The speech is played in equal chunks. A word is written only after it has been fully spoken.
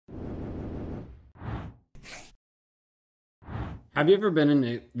Have you ever been in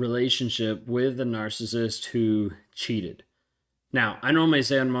a relationship with a narcissist who cheated? Now, I normally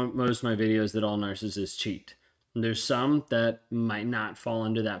say on most of my videos that all narcissists cheat. There's some that might not fall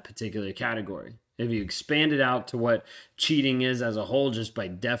into that particular category. If you expand it out to what cheating is as a whole, just by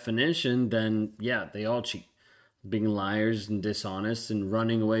definition, then yeah, they all cheat. Being liars and dishonest and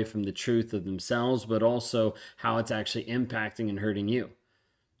running away from the truth of themselves, but also how it's actually impacting and hurting you.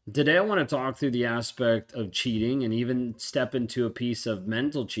 Today, I want to talk through the aspect of cheating and even step into a piece of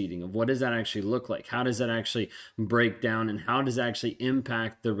mental cheating of what does that actually look like? How does that actually break down and how does it actually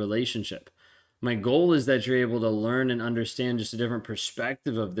impact the relationship? My goal is that you're able to learn and understand just a different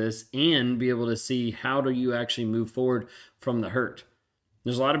perspective of this and be able to see how do you actually move forward from the hurt.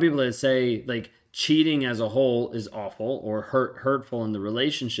 There's a lot of people that say like cheating as a whole is awful or hurtful in the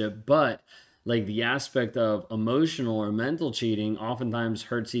relationship, but like the aspect of emotional or mental cheating oftentimes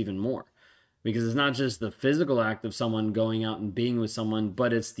hurts even more because it's not just the physical act of someone going out and being with someone,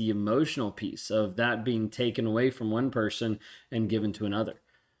 but it's the emotional piece of that being taken away from one person and given to another.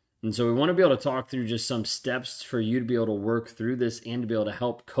 And so we want to be able to talk through just some steps for you to be able to work through this and to be able to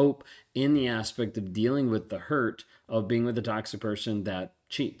help cope in the aspect of dealing with the hurt of being with a toxic person that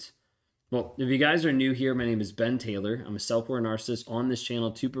cheats. Well, if you guys are new here, my name is Ben Taylor. I'm a self-aware narcissist on this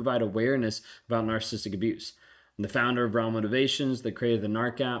channel to provide awareness about narcissistic abuse. I'm the founder of Raw Motivations, the creator of the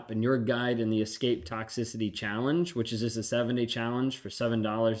NARC app, and your guide in the Escape Toxicity Challenge, which is just a 7-day challenge for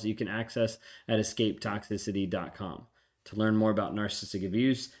 $7 that you can access at escapetoxicity.com to learn more about narcissistic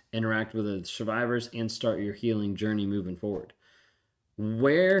abuse, interact with the survivors, and start your healing journey moving forward.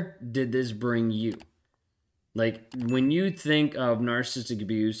 Where did this bring you? Like when you think of narcissistic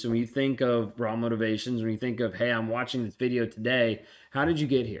abuse and when you think of Raw Motivations, when you think of, hey, I'm watching this video today, how did you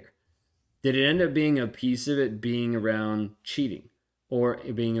get here? Did it end up being a piece of it being around cheating or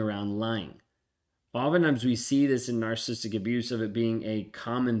it being around lying? Oftentimes we see this in narcissistic abuse of it being a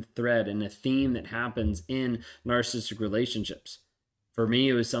common thread and a theme that happens in narcissistic relationships. For me,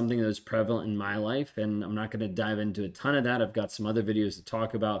 it was something that was prevalent in my life, and I'm not going to dive into a ton of that. I've got some other videos to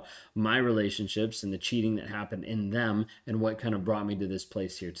talk about my relationships and the cheating that happened in them and what kind of brought me to this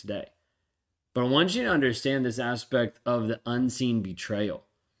place here today. But I want you to understand this aspect of the unseen betrayal,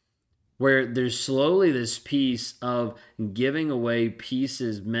 where there's slowly this piece of giving away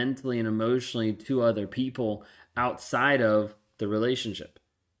pieces mentally and emotionally to other people outside of the relationship.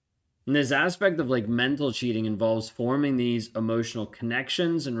 And this aspect of like mental cheating involves forming these emotional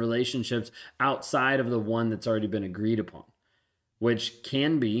connections and relationships outside of the one that's already been agreed upon, which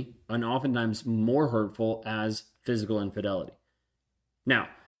can be and oftentimes more hurtful as physical infidelity. Now,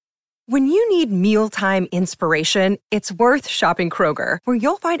 when you need mealtime inspiration, it's worth shopping Kroger, where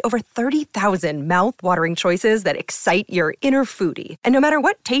you'll find over 30,000 mouth-watering choices that excite your inner foodie. And no matter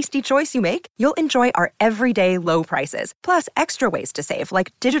what tasty choice you make, you'll enjoy our everyday low prices, plus extra ways to save,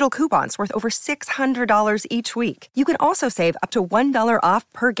 like digital coupons worth over $600 each week. You can also save up to $1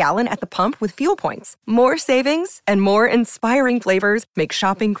 off per gallon at the pump with fuel points. More savings and more inspiring flavors make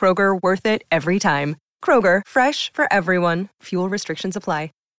shopping Kroger worth it every time. Kroger, fresh for everyone. Fuel restrictions apply.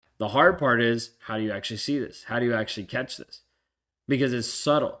 the hard part is, how do you actually see this? How do you actually catch this? Because it's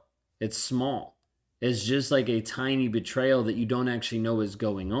subtle. It's small. It's just like a tiny betrayal that you don't actually know is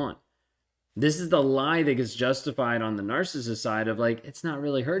going on. This is the lie that gets justified on the narcissist side of like, it's not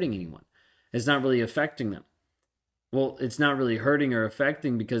really hurting anyone. It's not really affecting them. Well, it's not really hurting or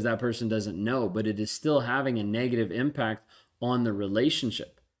affecting because that person doesn't know, but it is still having a negative impact on the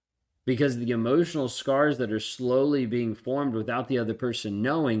relationship. Because the emotional scars that are slowly being formed without the other person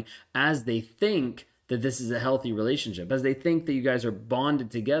knowing, as they think that this is a healthy relationship, as they think that you guys are bonded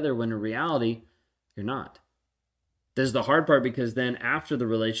together, when in reality, you're not. This is the hard part, because then after the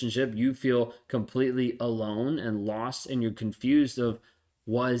relationship, you feel completely alone and lost, and you're confused of,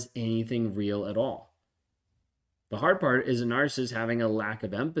 was anything real at all? The hard part is a narcissist having a lack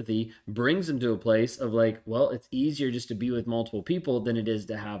of empathy brings them to a place of like, well, it's easier just to be with multiple people than it is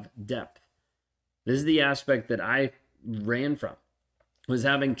to have depth. This is the aspect that I ran from, was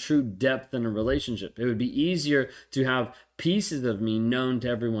having true depth in a relationship. It would be easier to have pieces of me known to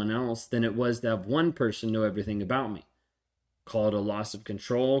everyone else than it was to have one person know everything about me. Call it a loss of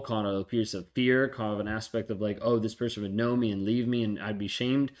control, call it a piece of fear, call it an aspect of like, oh, this person would know me and leave me and I'd be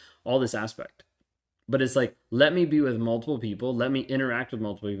shamed, all this aspect. But it's like, let me be with multiple people. Let me interact with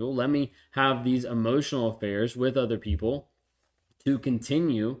multiple people. Let me have these emotional affairs with other people to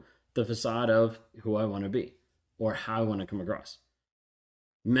continue the facade of who I want to be or how I want to come across.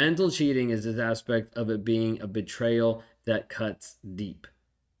 Mental cheating is this aspect of it being a betrayal that cuts deep,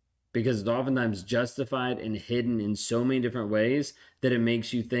 because it's oftentimes justified and hidden in so many different ways that it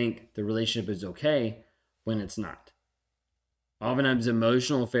makes you think the relationship is okay when it's not. Oftentimes,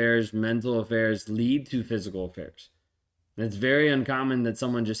 emotional affairs, mental affairs lead to physical affairs. And it's very uncommon that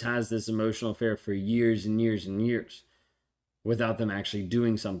someone just has this emotional affair for years and years and years without them actually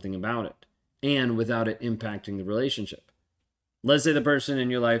doing something about it and without it impacting the relationship. Let's say the person in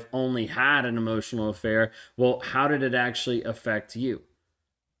your life only had an emotional affair. Well, how did it actually affect you?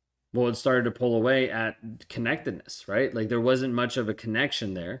 Well, it started to pull away at connectedness, right? Like there wasn't much of a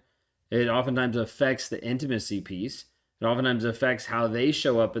connection there. It oftentimes affects the intimacy piece. It oftentimes affects how they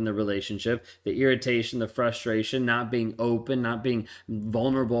show up in the relationship, the irritation, the frustration, not being open, not being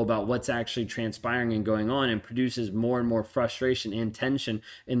vulnerable about what's actually transpiring and going on, and produces more and more frustration and tension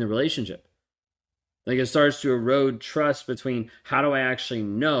in the relationship. Like it starts to erode trust between how do I actually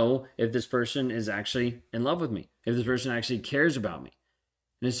know if this person is actually in love with me, if this person actually cares about me.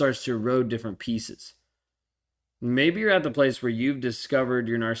 And it starts to erode different pieces. Maybe you're at the place where you've discovered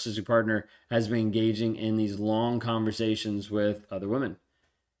your narcissistic partner has been engaging in these long conversations with other women.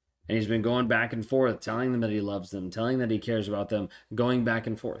 And he's been going back and forth, telling them that he loves them, telling them that he cares about them, going back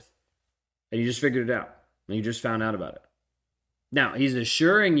and forth. And you just figured it out. And you just found out about it. Now, he's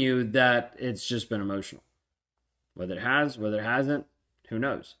assuring you that it's just been emotional. Whether it has, whether it hasn't, who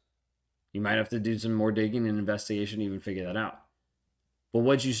knows? You might have to do some more digging and investigation to even figure that out. But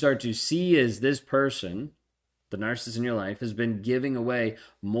what you start to see is this person, the narcissist in your life, has been giving away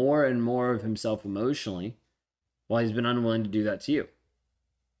more and more of himself emotionally while he's been unwilling to do that to you.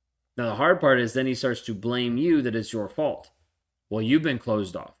 Now, the hard part is then he starts to blame you that it's your fault. Well, you've been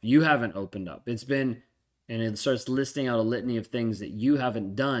closed off. You haven't opened up. And it starts listing out a litany of things that you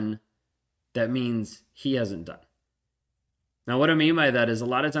haven't done that means he hasn't done. Now, what I mean by that is a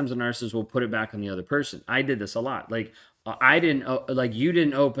lot of times a narcissist will put it back on the other person. I did this a lot. You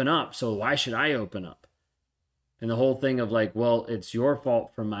didn't open up, so why should I open up? And the whole thing of like, well, it's your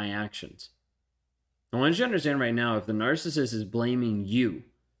fault for my actions. I want you to understand right now, if the narcissist is blaming you,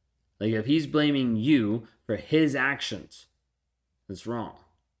 like if he's blaming you for his actions, it's wrong.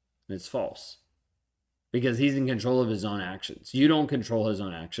 It's false. Because he's in control of his own actions. You don't control his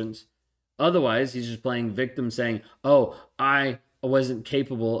own actions. Otherwise, he's just playing victim saying, oh, I wasn't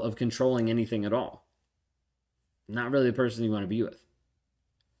capable of controlling anything at all. Not really the person you want to be with.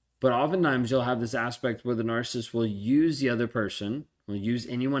 But oftentimes you'll have this aspect where the narcissist will use the other person, will use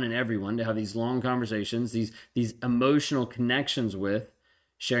anyone and everyone to have these long conversations, these emotional connections with,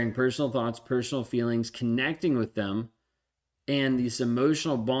 sharing personal thoughts, personal feelings, connecting with them. And this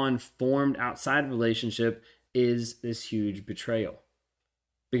emotional bond formed outside of relationship is this huge betrayal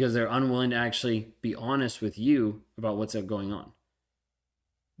because they're unwilling to actually be honest with you about what's going on.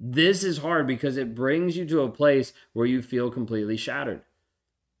 This is hard because it brings you to a place where you feel completely shattered.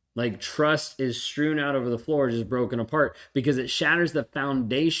 Like trust is strewn out over the floor, just broken apart because it shatters the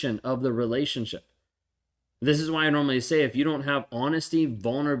foundation of the relationship. This is why I normally say if you don't have honesty,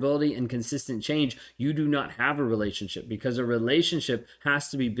 vulnerability, and consistent change, you do not have a relationship because a relationship has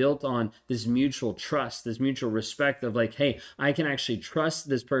to be built on this mutual trust, this mutual respect of like, hey, I can actually trust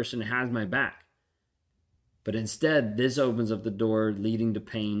this person has my back. But instead, this opens up the door leading to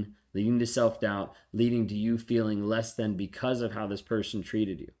pain, leading to self-doubt, leading to you feeling less than because of how this person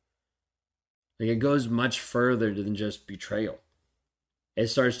treated you. Like it goes much further than just betrayal. It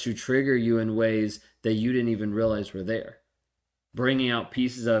starts to trigger you in ways that you didn't even realize were there. Bringing out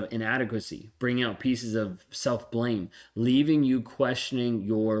pieces of inadequacy, bringing out pieces of self-blame, leaving you questioning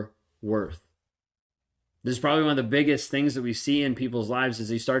your worth. This is probably one of the biggest things that we see in people's lives is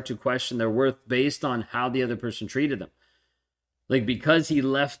they start to question their worth based on how the other person treated them. Like because he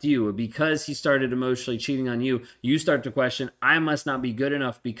left you or because he started emotionally cheating on you, you start to question, I must not be good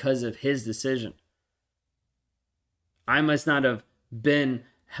enough because of his decision. I must not have been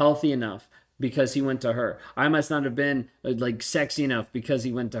healthy enough because he went to her. I must not have been like sexy enough because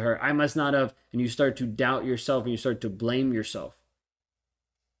he went to her. I must not have, and you start to doubt yourself and you start to blame yourself.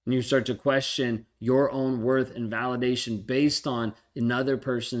 And you start to question your own worth and validation based on another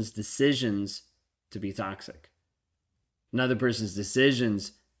person's decisions to be toxic. Another person's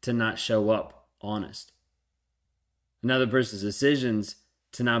decisions to not show up honest. Another person's decisions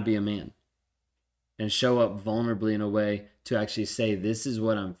to not be a man. And show up vulnerably in a way to actually say, this is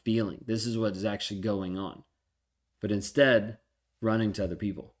what I'm feeling. This is what is actually going on. But instead, running to other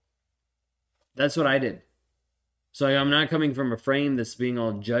people. That's what I did. So I'm not coming from a frame that's being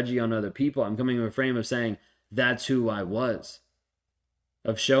all judgy on other people. I'm coming from a frame of saying, that's who I was.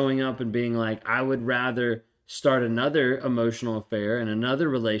 Of showing up and being like, I would rather start another emotional affair and another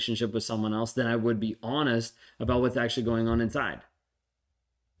relationship with someone else than I would be honest about what's actually going on inside.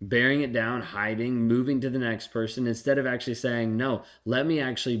 Bearing it down, hiding, moving to the next person, instead of actually saying, no, let me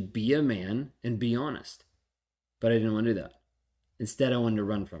actually be a man and be honest. But I didn't want to do that. Instead, I wanted to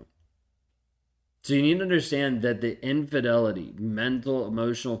run from it. So you need to understand that the infidelity, mental,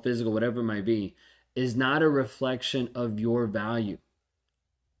 emotional, physical, whatever it might be, is not a reflection of your value.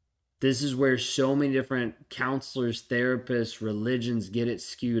 This is where so many different counselors, therapists, religions get it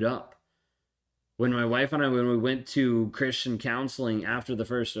skewed up. When my wife and I, when we went to Christian counseling after the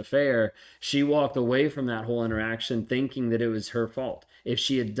first affair, she walked away from that whole interaction thinking that it was her fault. If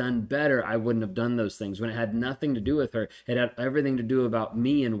she had done better, I wouldn't have done those things. When it had nothing to do with her, it had everything to do about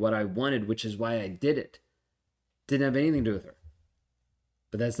me and what I wanted, which is why I did it. Didn't have anything to do with her.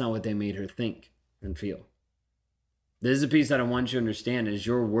 But that's not what they made her think and feel. This is a piece that I want you to understand is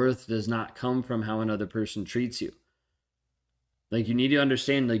your worth does not come from how another person treats you. Like, you need to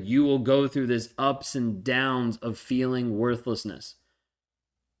understand, like, you will go through this ups and downs of feeling worthlessness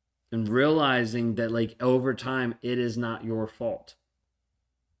and realizing that, like, over time, it is not your fault.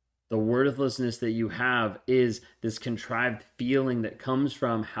 The worthlessness that you have is this contrived feeling that comes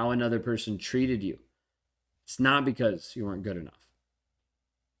from how another person treated you. It's not because you weren't good enough.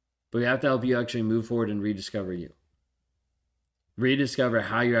 But we have to help you actually move forward and rediscover you. Rediscover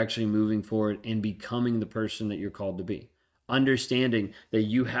how you're actually moving forward and becoming the person that you're called to be. Understanding that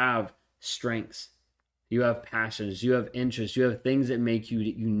you have strengths, you have passions, you have interests, you have things that make you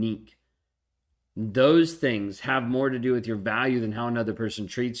unique. Those things have more to do with your value than how another person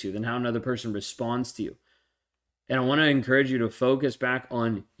treats you, than how another person responds to you. And I want to encourage you to focus back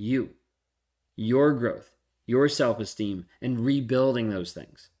on you, your growth, your self-esteem, and rebuilding those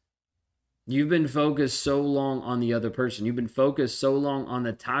things. You've been focused so long on the other person. You've been focused so long on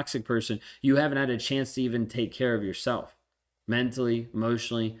the toxic person, you haven't had a chance to even take care of yourself. Mentally,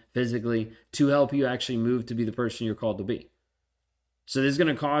 emotionally, physically, to help you actually move to be the person you're called to be. So this is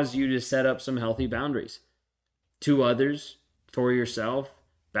going to cause you to set up some healthy boundaries to others, for yourself,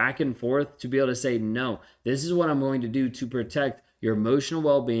 back and forth, to be able to say, no, this is what I'm going to do to protect your emotional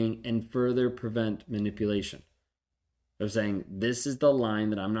well-being and further prevent manipulation. Of saying, this is the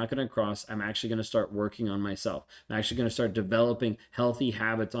line that I'm not going to cross. I'm actually going to start working on myself. I'm actually going to start developing healthy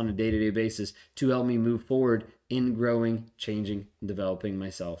habits on a day-to-day basis to help me move forward in growing, changing, and developing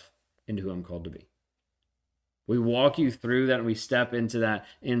myself into who I'm called to be. We walk you through that and we step into that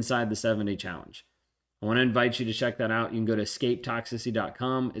inside the 7-day challenge. I want to invite you to check that out. You can go to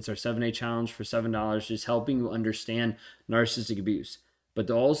escapetoxicity.com. It's our 7-day challenge for $7, just helping you understand narcissistic abuse, but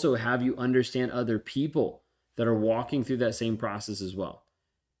to also have you understand other people that are walking through that same process as well.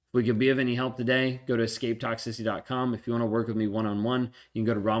 If we can be of any help today, go to escapetoxicity.com. If you want to work with me one-on-one, you can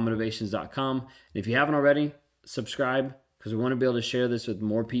go to rawmotivations.com. And if you haven't already, subscribe, because we want to be able to share this with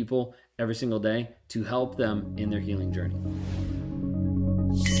more people every single day to help them in their healing journey.